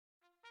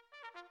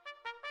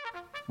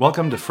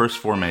Welcome to First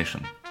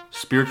Formation,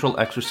 spiritual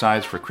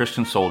exercise for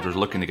Christian soldiers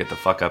looking to get the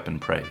fuck up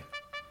and pray.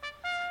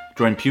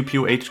 Join Pew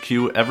Pew HQ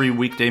every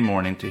weekday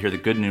morning to hear the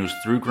good news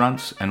through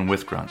grunts and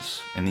with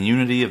grunts, in the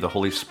unity of the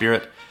Holy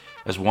Spirit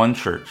as one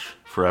church,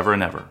 forever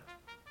and ever.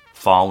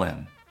 Fall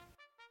in.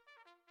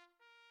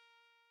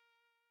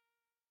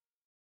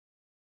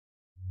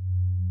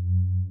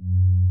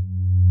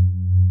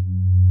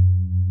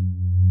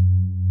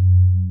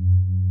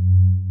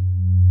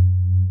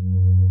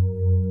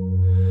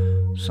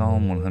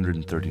 Psalm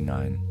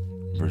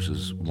 139,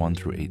 verses 1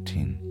 through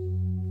 18.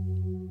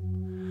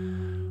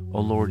 O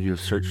Lord, you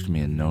have searched me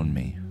and known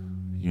me.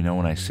 You know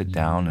when I sit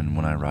down and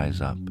when I rise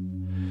up.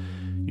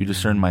 You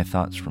discern my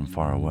thoughts from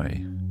far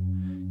away.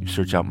 You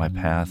search out my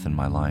path and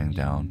my lying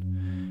down,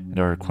 and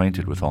are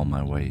acquainted with all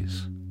my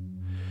ways.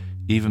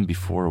 Even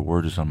before a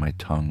word is on my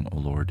tongue, O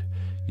Lord,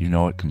 you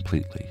know it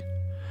completely.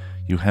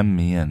 You hem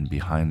me in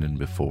behind and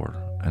before,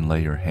 and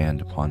lay your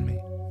hand upon me.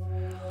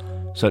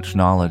 Such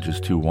knowledge is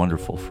too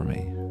wonderful for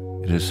me.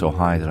 It is so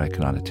high that I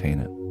cannot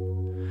attain it.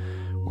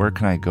 Where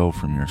can I go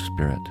from your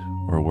spirit,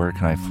 or where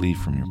can I flee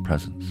from your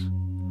presence?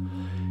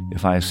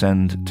 If I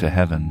ascend to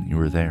heaven, you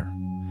are there.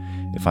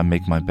 If I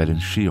make my bed in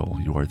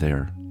Sheol, you are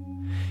there.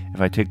 If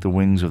I take the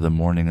wings of the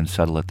morning and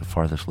settle at the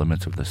farthest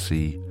limits of the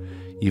sea,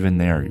 even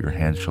there your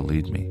hand shall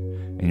lead me,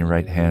 and your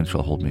right hand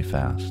shall hold me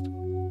fast.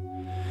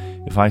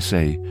 If I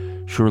say,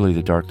 surely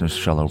the darkness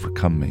shall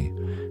overcome me,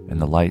 and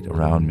the light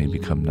around me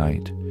become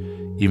night,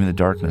 even the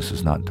darkness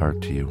is not dark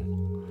to you.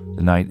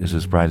 The night is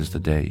as bright as the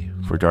day,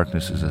 for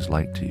darkness is as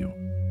light to you.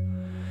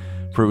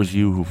 For it was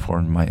you who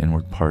formed my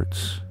inward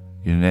parts.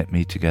 You knit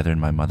me together in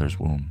my mother's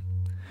womb.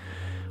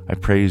 I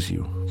praise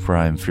you, for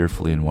I am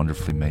fearfully and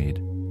wonderfully made.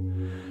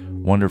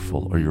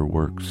 Wonderful are your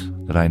works,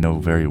 that I know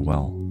very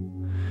well.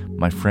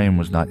 My frame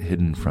was not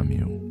hidden from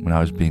you when I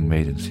was being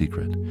made in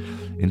secret,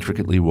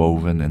 intricately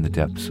woven in the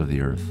depths of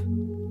the earth.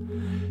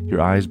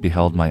 Your eyes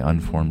beheld my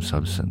unformed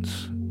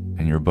substance.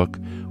 In your book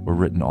were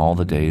written all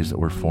the days that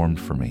were formed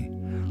for me,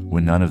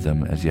 when none of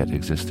them as yet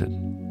existed.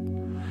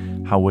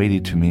 How weighty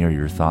to me are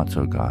your thoughts,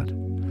 O God!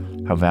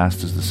 How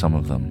vast is the sum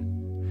of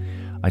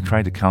them! I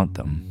tried to count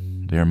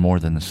them. They are more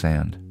than the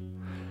sand.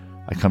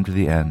 I come to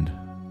the end.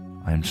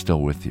 I am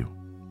still with you.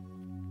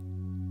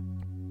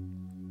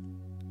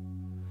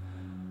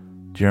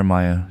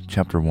 Jeremiah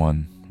chapter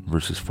 1,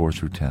 verses 4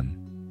 through 10.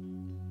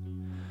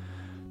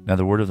 Now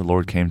the word of the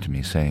Lord came to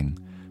me, saying,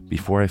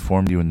 Before I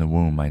formed you in the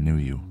womb I knew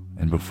you,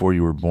 and before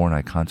you were born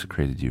I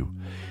consecrated you.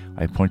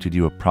 I appointed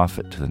you a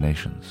prophet to the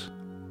nations.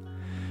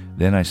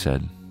 Then I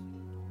said,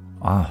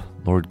 Ah,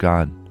 Lord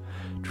God,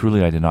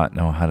 truly I did not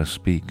know how to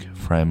speak,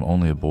 for I am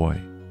only a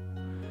boy.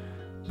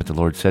 But the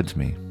Lord said to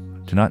me,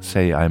 Do not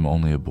say I am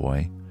only a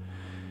boy,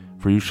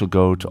 for you shall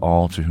go to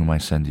all to whom I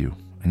send you,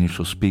 and you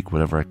shall speak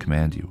whatever I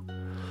command you.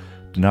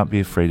 Do not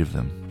be afraid of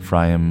them, for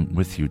I am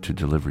with you to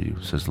deliver you,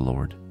 says the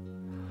Lord.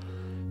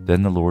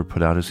 Then the Lord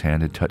put out his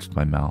hand and touched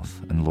my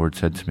mouth, and the Lord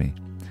said to me,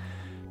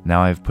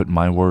 Now I have put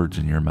my words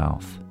in your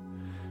mouth.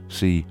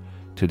 See,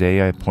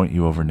 today I appoint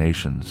you over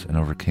nations and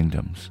over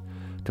kingdoms,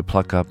 to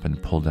pluck up and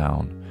pull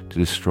down, to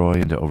destroy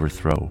and to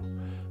overthrow,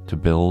 to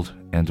build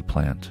and to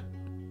plant.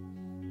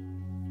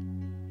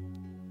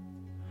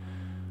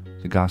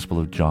 The Gospel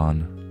of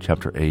John,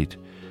 chapter 8,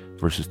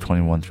 verses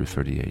 21 through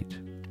 38.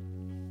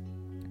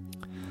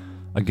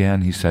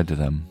 Again he said to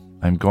them,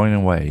 I am going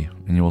away,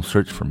 and you will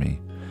search for me,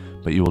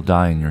 but you will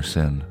die in your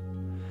sin.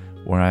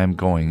 Where I am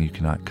going, you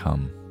cannot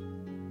come.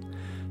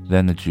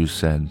 Then the Jews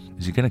said,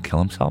 Is he going to kill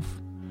himself?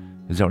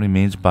 Is that what he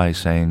means by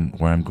saying,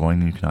 Where I am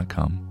going, you cannot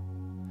come?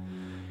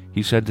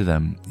 He said to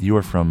them, You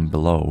are from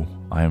below,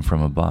 I am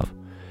from above.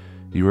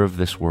 You are of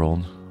this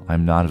world, I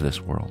am not of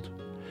this world.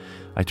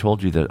 I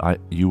told you that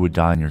you would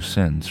die in your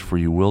sins, for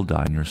you will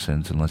die in your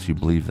sins unless you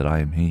believe that I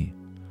am he.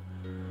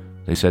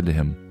 They said to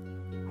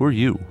him, Who are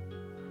you?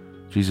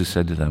 Jesus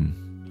said to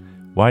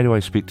them, Why do I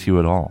speak to you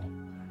at all?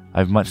 I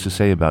have much to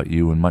say about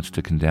you and much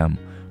to condemn,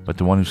 but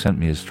the one who sent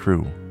me is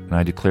true, and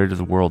I declare to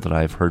the world that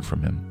I have heard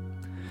from him.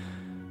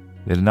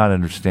 They did not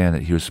understand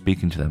that he was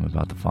speaking to them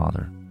about the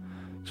Father.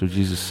 So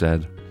Jesus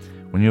said,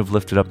 When you have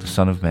lifted up the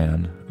Son of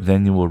Man,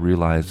 then you will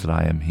realize that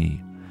I am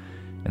he,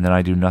 and that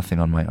I do nothing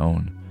on my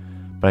own,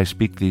 but I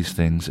speak these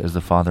things as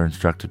the Father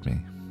instructed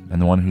me,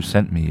 and the one who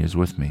sent me is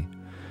with me.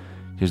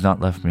 He has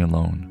not left me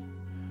alone,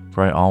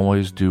 for I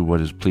always do what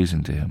is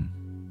pleasing to him.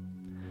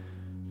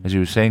 As he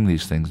was saying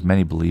these things,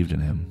 many believed in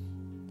him.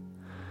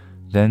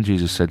 Then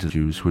Jesus said to the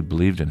Jews who had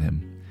believed in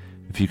him,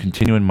 If you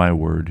continue in my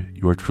word,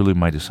 you are truly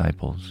my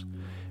disciples,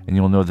 and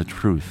you will know the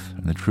truth,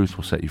 and the truth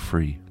will set you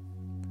free.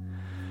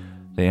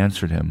 They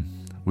answered him,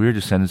 We are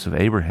descendants of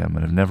Abraham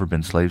and have never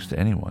been slaves to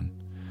anyone.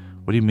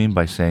 What do you mean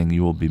by saying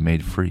you will be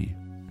made free?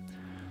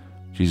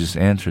 Jesus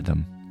answered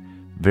them,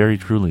 Very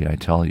truly I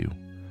tell you,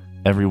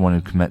 everyone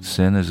who commits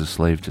sin is a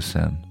slave to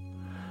sin.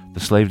 The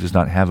slave does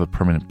not have a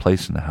permanent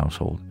place in the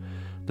household.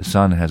 The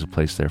Son has a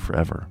place there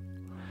forever.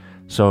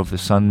 So if the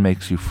Son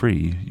makes you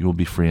free, you will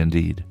be free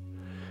indeed.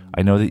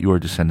 I know that you are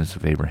descendants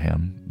of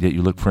Abraham, yet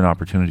you look for an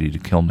opportunity to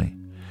kill me,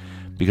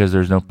 because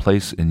there is no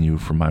place in you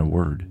for my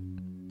word.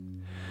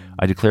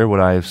 I declare what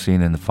I have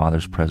seen in the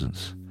Father's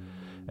presence.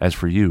 As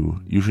for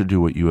you, you should do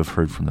what you have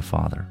heard from the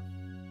Father.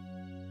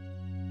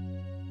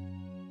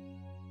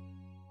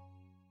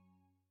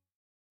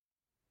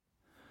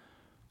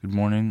 Good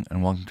morning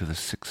and welcome to the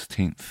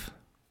 16th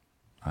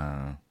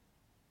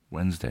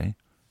Wednesday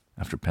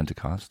after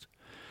Pentecost.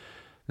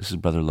 This is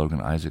Brother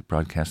Logan Isaac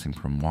broadcasting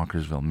from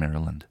Walkersville,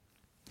 Maryland.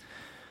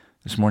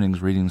 This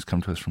morning's readings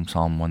come to us from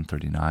Psalm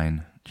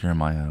 139,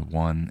 Jeremiah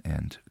 1,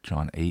 and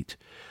John 8.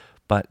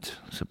 But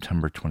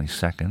September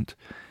 22nd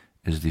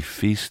is the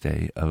feast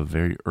day of a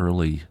very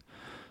early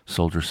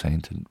soldier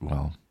saint,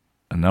 well,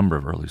 a number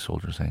of early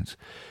soldier saints,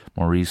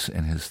 Maurice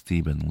and his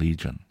Theban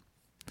legion.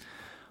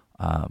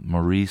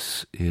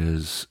 Maurice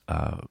is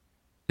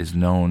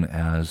known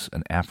as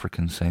an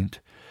African saint.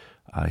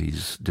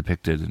 He's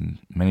depicted in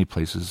many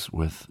places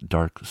with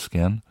dark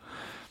skin,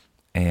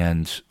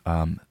 and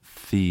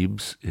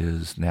Thebes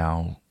is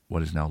now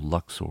what is now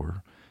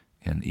Luxor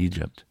in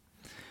Egypt.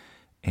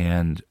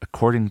 And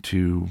according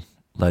to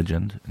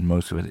legend, and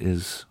most of it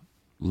is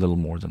little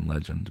more than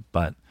legend,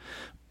 but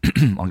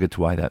I'll get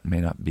to why that may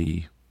not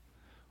be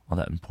all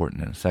that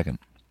important in a second.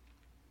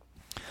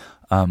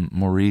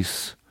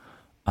 Maurice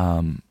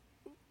was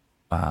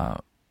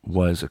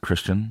a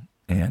Christian,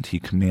 and he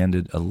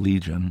commanded a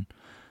legion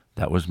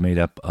that was made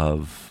up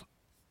of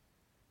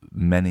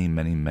many,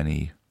 many,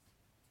 many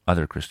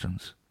other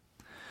Christians.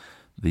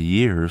 The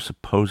year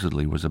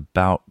supposedly was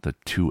about the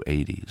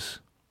 280s.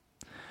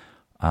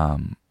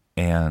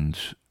 And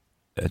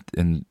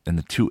in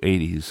the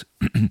 280s,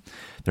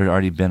 there had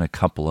already been a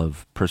couple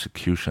of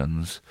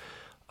persecutions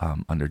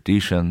under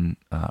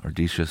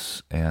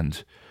Decius,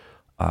 and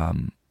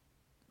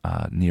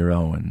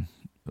Nero, and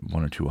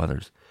one or two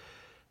others.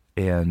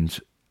 And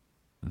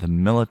the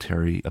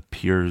military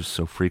appears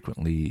so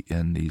frequently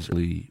in these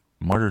early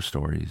martyr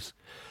stories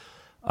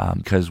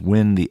because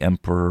when the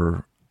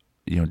emperor,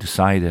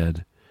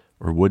 decided,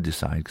 or would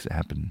decide, because it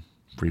happened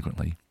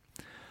frequently,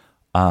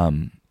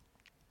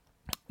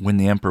 when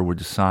the emperor would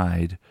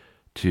decide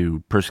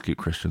to persecute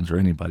Christians or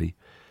anybody,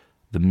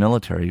 the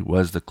military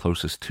was the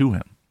closest to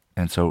him.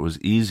 And so it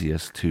was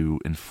easiest to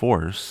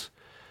enforce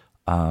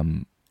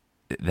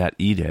that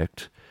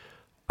edict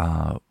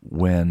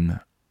when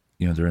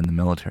they're in the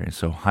military.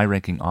 So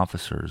high-ranking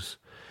officers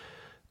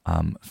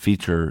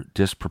feature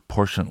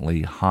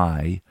disproportionately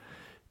high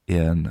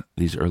in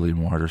these early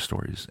martyr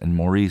stories. And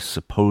Maurice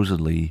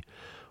supposedly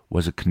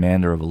was a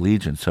commander of a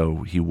legion,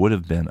 so he would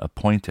have been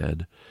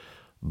appointed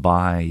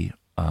by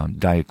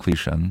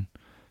Diocletian,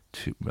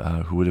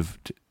 who would have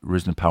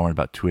risen to power in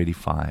about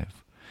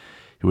 285.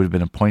 He would have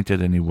been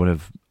appointed, and he would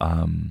have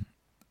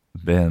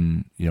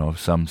been, of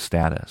some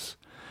status.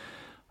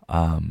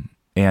 And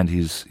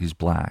he's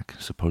black,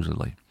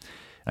 supposedly.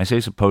 And I say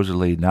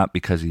supposedly not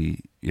because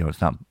he,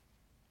 it's not,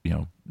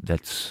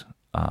 that's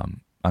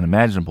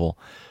unimaginable,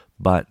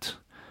 but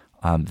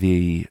as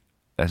the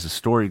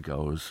story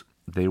goes,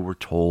 they were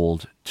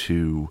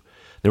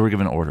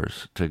given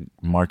orders to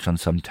march on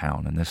some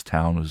town, and this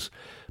town was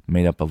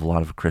made up of a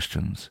lot of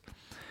Christians.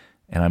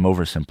 And I'm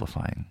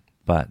oversimplifying,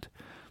 but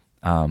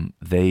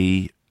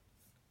they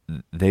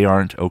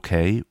aren't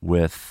okay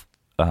with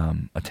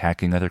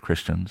attacking other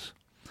Christians,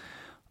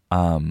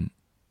 and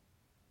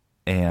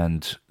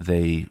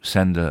they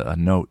send a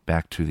note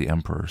back to the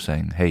emperor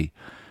saying, "Hey,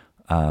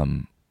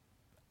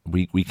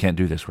 we can't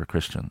do this. We're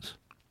Christians."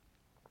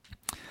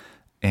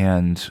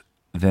 And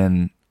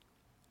then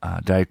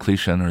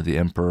Diocletian, or the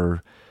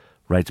emperor,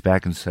 writes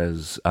back and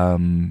says,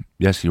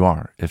 yes, you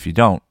are. If you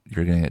don't,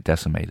 you're going to get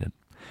decimated.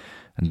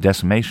 And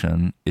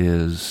decimation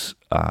is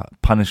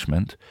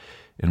punishment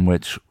in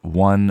which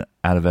 1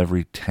 out of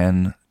every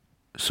 10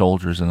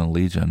 soldiers in a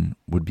legion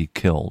would be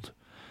killed,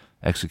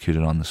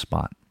 executed on the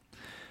spot.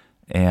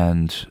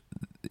 And,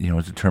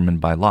 it's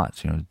determined by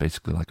lots,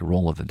 basically like a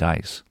roll of the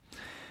dice.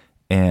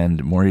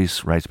 And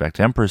Maurice writes back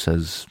to emperor,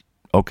 says,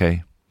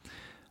 okay.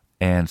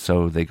 And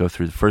so they go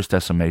through the first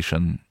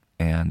decimation,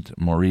 and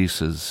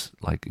Maurice is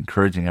like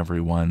encouraging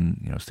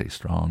everyone, stay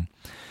strong.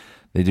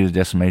 They do the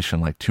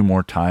decimation like 2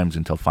 more times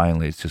until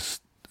finally it's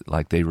just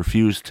like they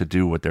refuse to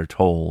do what they're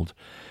told,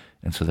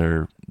 and so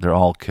they're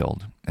all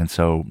killed. And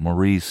so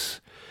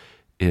Maurice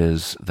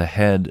is the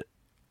head,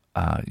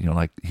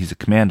 like he's a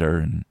commander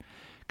and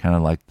kind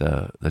of like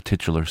the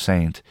titular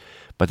saint,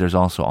 but there's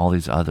also all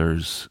these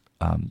others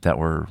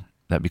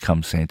that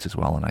become saints as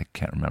well, and I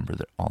can't remember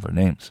all their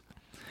names.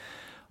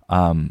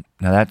 Now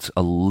that's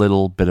a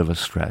little bit of a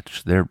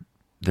stretch. There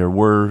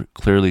were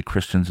clearly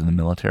Christians in the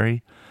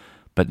military,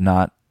 but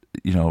not,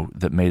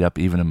 that made up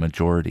even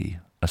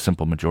a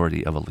simple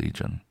majority of a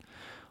legion.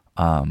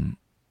 And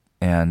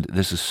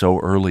this is so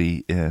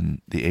early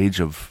in the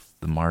age of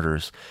the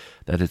martyrs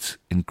that it's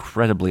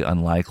incredibly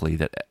unlikely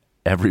that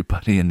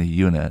everybody in the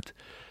unit,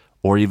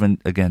 or even,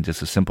 again,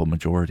 just a simple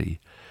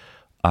majority,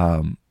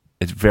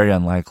 it's very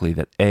unlikely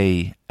that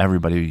A,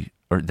 everybody,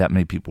 or that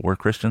many people were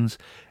Christians,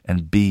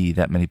 and B,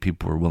 that many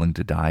people were willing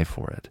to die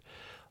for it.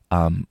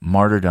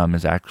 Martyrdom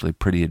is actually a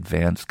pretty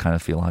advanced kind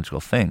of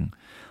theological thing.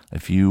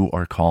 If you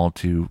are called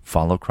to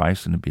follow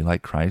Christ and to be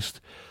like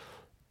Christ,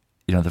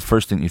 the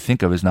first thing you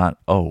think of is not,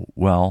 oh,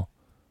 well,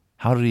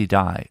 how did he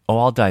die? Oh,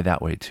 I'll die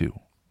that way too,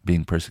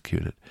 being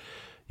persecuted.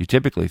 You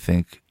typically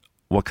think,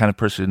 what kind of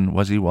person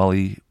was he while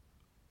he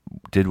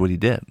did what he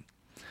did?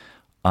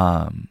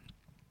 And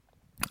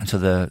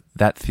so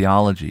that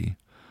theology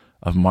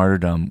of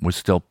martyrdom was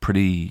still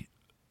pretty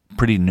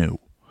new.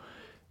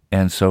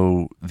 And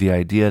so the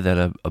idea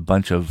that a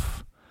bunch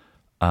of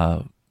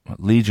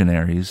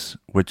legionaries,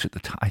 which at the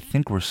time I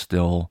think were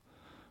still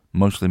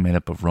mostly made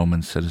up of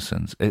Roman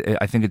citizens,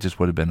 I think it just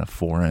would have been a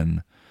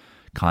foreign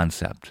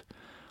concept.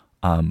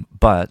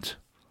 But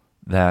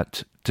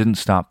that didn't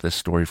stop this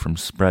story from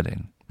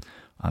spreading.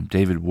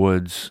 David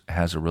Woods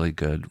has a really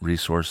good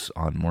resource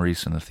on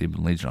Maurice and the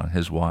Theban Legion on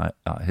his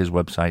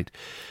website.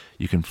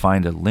 You can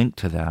find a link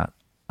to that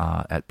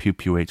at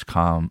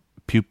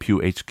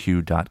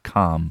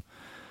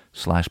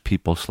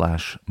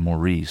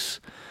pewpewhq.com/people/Maurice.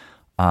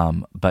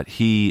 But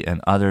he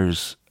and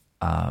others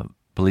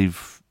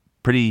believe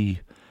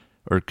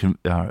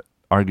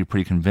argue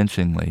pretty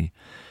convincingly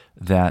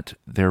that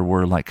there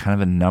were like kind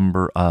of a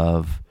number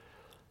of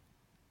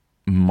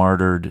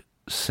martyred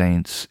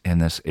saints in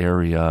this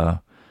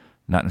area,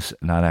 not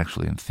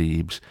actually in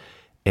Thebes,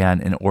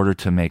 and in order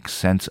to make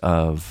sense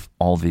of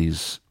all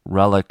these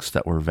relics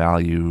that were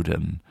valued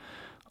and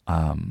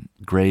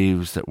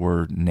graves that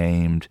were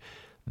named,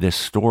 this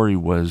story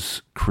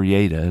was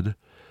created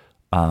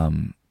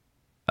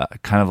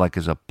kind of like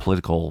as a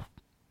political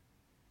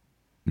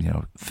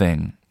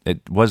thing.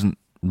 It wasn't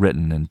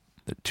written in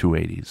the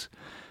 280s.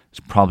 It's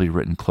probably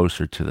written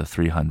closer to the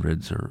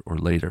 300s or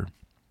later.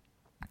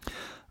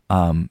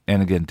 And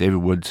again, David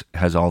Woods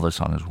has all this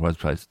on his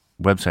website,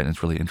 and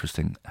it's really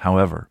interesting.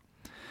 However,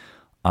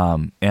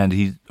 and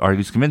he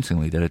argues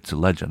convincingly that it's a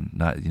legend.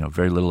 Not,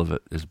 very little of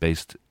it is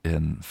based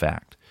in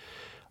fact.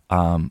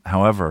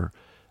 However,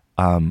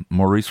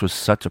 Maurice was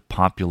such a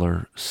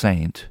popular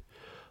saint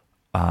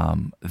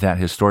that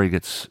his story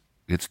gets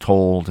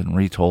told and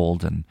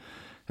retold, and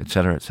et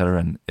cetera,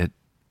 and it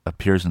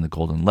appears in the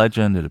Golden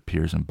Legend. It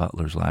appears in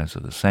Butler's Lives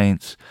of the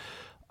Saints,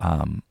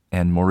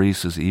 and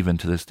Maurice is even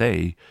to this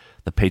day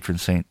the patron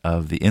saint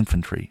of the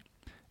infantry.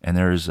 And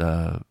there's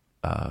a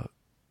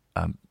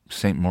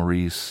Saint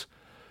Maurice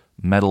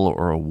medal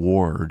or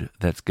award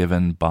that's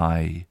given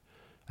by,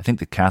 I think,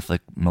 the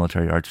Catholic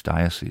Military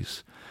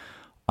Archdiocese.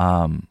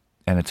 And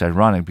it's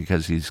ironic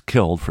because he's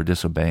killed for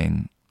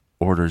disobeying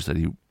orders that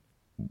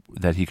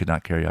he could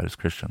not carry out as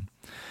Christian.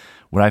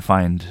 What I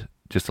find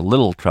just a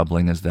little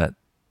troubling is that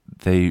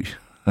they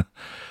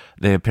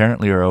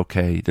apparently are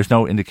okay. There's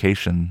no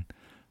indication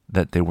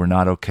that they were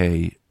not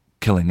okay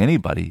killing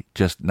anybody,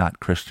 just not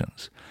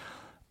Christians.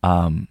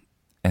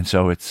 And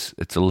so it's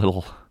a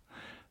little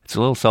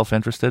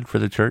self-interested for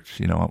the church.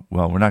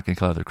 Well, we're not going to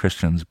kill other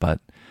Christians, but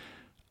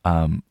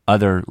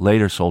other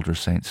later soldier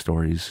saint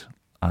stories,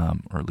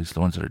 or at least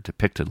the ones that are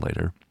depicted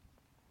later,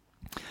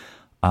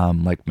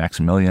 like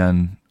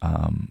Maximilian,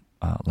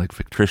 like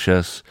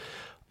Victricius,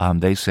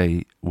 they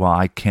say, well,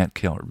 I can't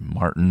kill, or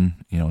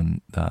Martin,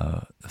 in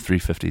the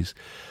 350s,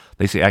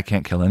 they say, I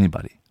can't kill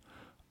anybody.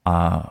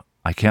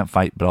 I can't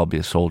fight, but I'll be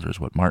a soldier, is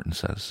what Martin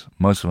says.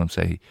 Most of them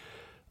say,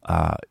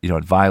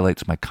 it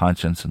violates my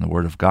conscience and the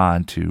word of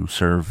God to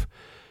serve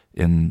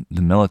in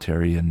the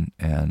military,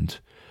 and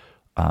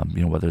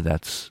whether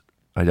that's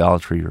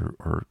idolatry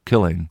or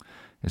killing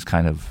is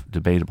kind of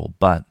debatable.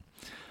 But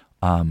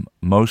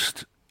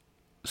most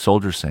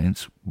soldier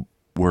saints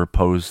were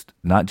opposed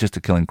not just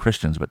to killing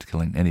Christians, but to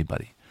killing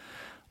anybody,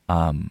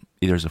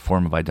 either as a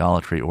form of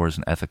idolatry or as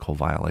an ethical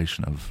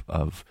violation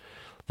of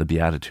the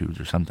Beatitudes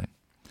or something.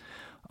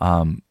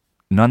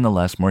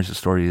 Nonetheless, Maurice's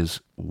story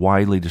is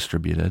widely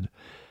distributed,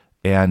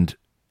 and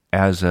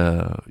as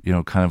a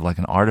kind of like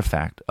an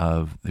artifact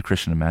of the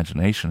Christian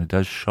imagination, it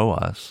does show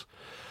us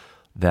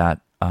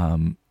that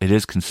it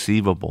is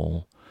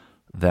conceivable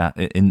that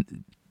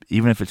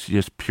even if it's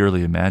just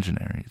purely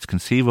imaginary, it's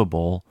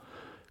conceivable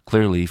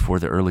clearly for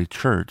the early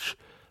church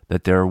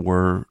that there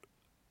were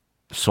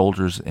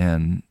soldiers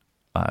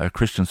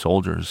Christian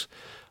soldiers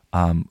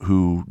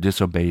who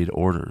disobeyed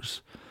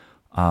orders,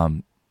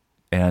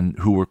 and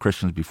who were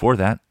Christians before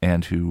that,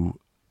 and who,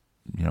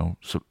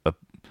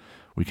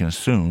 we can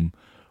assume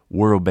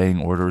were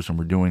obeying orders and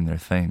were doing their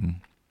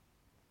thing.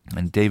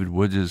 And David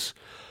Woods'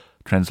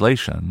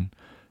 translation,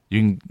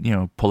 you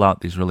can pull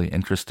out these really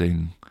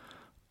interesting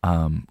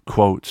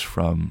quotes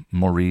from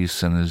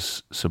Maurice and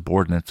his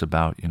subordinates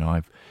about,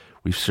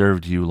 we've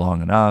served you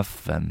long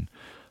enough, and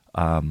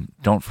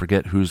don't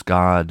forget whose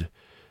God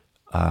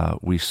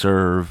we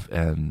serve,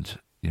 and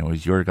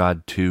is your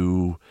God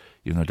too?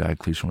 Even though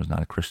Diocletian was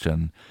not a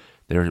Christian,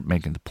 they're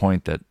making the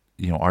point that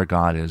our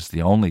God is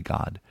the only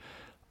God,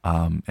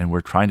 and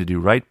we're trying to do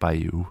right by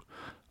you.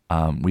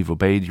 We've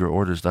obeyed your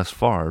orders thus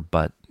far,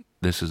 but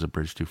this is a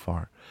bridge too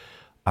far.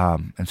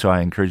 And so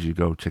I encourage you to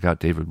go check out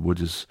David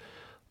Woods'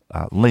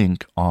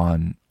 link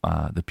on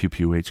the Pew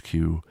Pew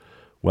HQ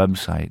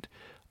website.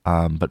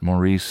 But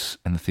Maurice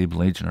and the Theban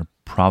Legion are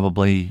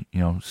probably,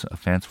 a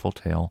fanciful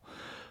tale,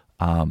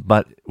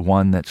 but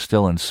one that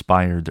still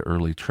inspired the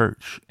early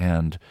church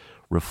and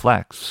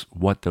reflects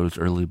what those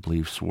early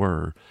beliefs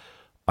were,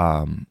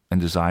 and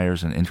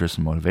desires and interests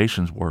and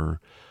motivations were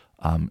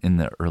in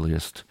the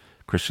earliest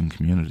Christian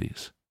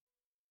communities.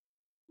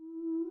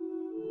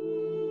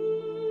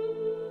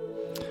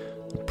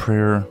 The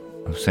prayer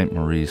of St.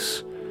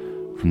 Maurice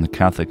from the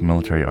Catholic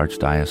Military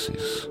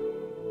Archdiocese.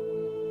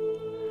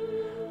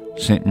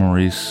 St.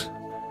 Maurice,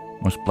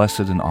 most blessed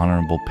and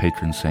honorable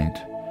patron saint,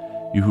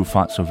 you who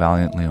fought so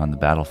valiantly on the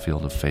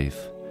battlefield of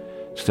faith,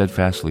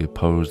 steadfastly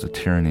opposed the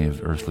tyranny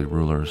of earthly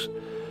rulers,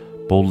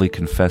 boldly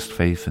confessed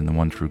faith in the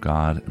one true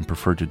God, and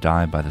preferred to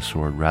die by the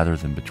sword rather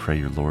than betray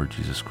your Lord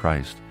Jesus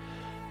Christ,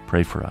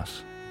 pray for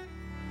us.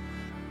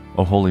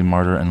 O holy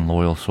martyr and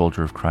loyal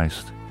soldier of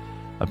Christ,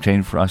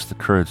 obtain for us the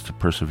courage to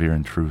persevere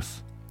in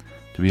truth,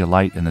 to be a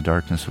light in the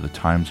darkness of the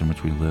times in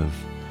which we live,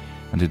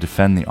 and to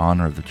defend the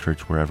honor of the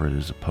Church wherever it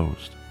is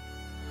opposed.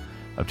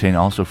 Obtain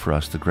also for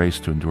us the grace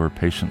to endure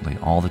patiently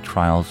all the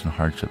trials and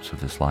hardships of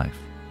this life,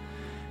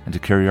 and to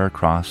carry our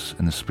cross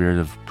in the spirit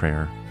of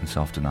prayer and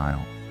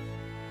self-denial.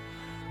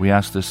 We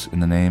ask this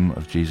in the name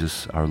of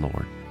Jesus our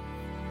Lord.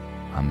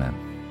 Amen.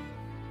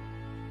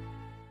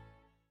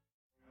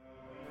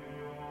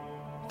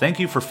 Thank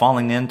you for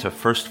falling in to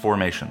First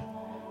Formation,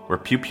 where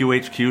Pew Pew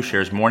HQ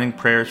shares morning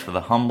prayers for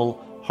the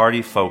humble,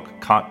 hardy folk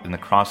caught in the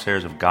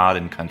crosshairs of God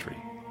and country.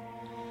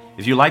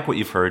 If you like what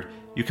you've heard,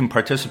 you can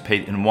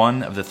participate in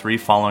one of the three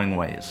following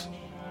ways.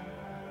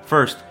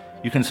 First,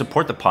 you can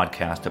support the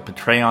podcast at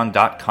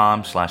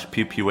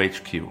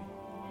patreon.com/pewpewhq.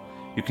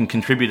 You can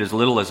contribute as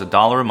little as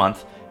 $1 a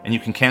month, and you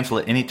can cancel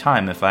at any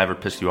time if I ever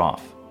piss you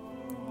off.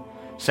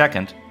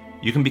 Second,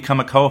 you can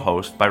become a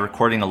co-host by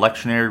recording a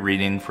lectionary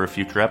reading for a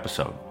future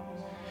episode.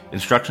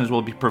 Instructions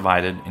will be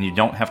provided, and you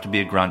don't have to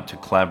be a grunt to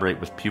collaborate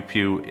with Pew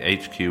Pew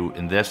HQ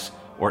in this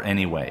or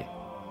any way.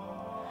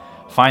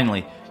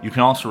 Finally, you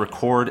can also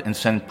record and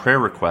send prayer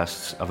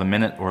requests of a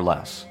minute or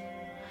less.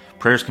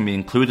 Prayers can be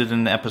included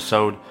in the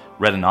episode,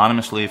 read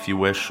anonymously if you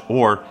wish,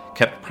 or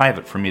kept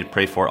private for me to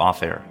pray for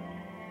off-air.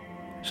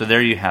 So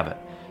there you have it,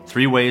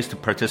 3 ways to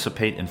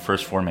participate in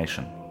First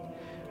Formation.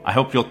 I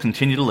hope you'll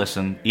continue to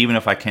listen, even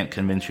if I can't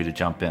convince you to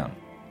jump in.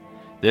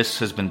 This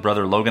has been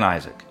Brother Logan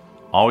Isaac,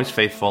 always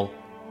faithful,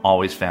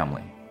 always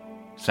family.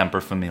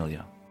 Semper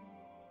Familia.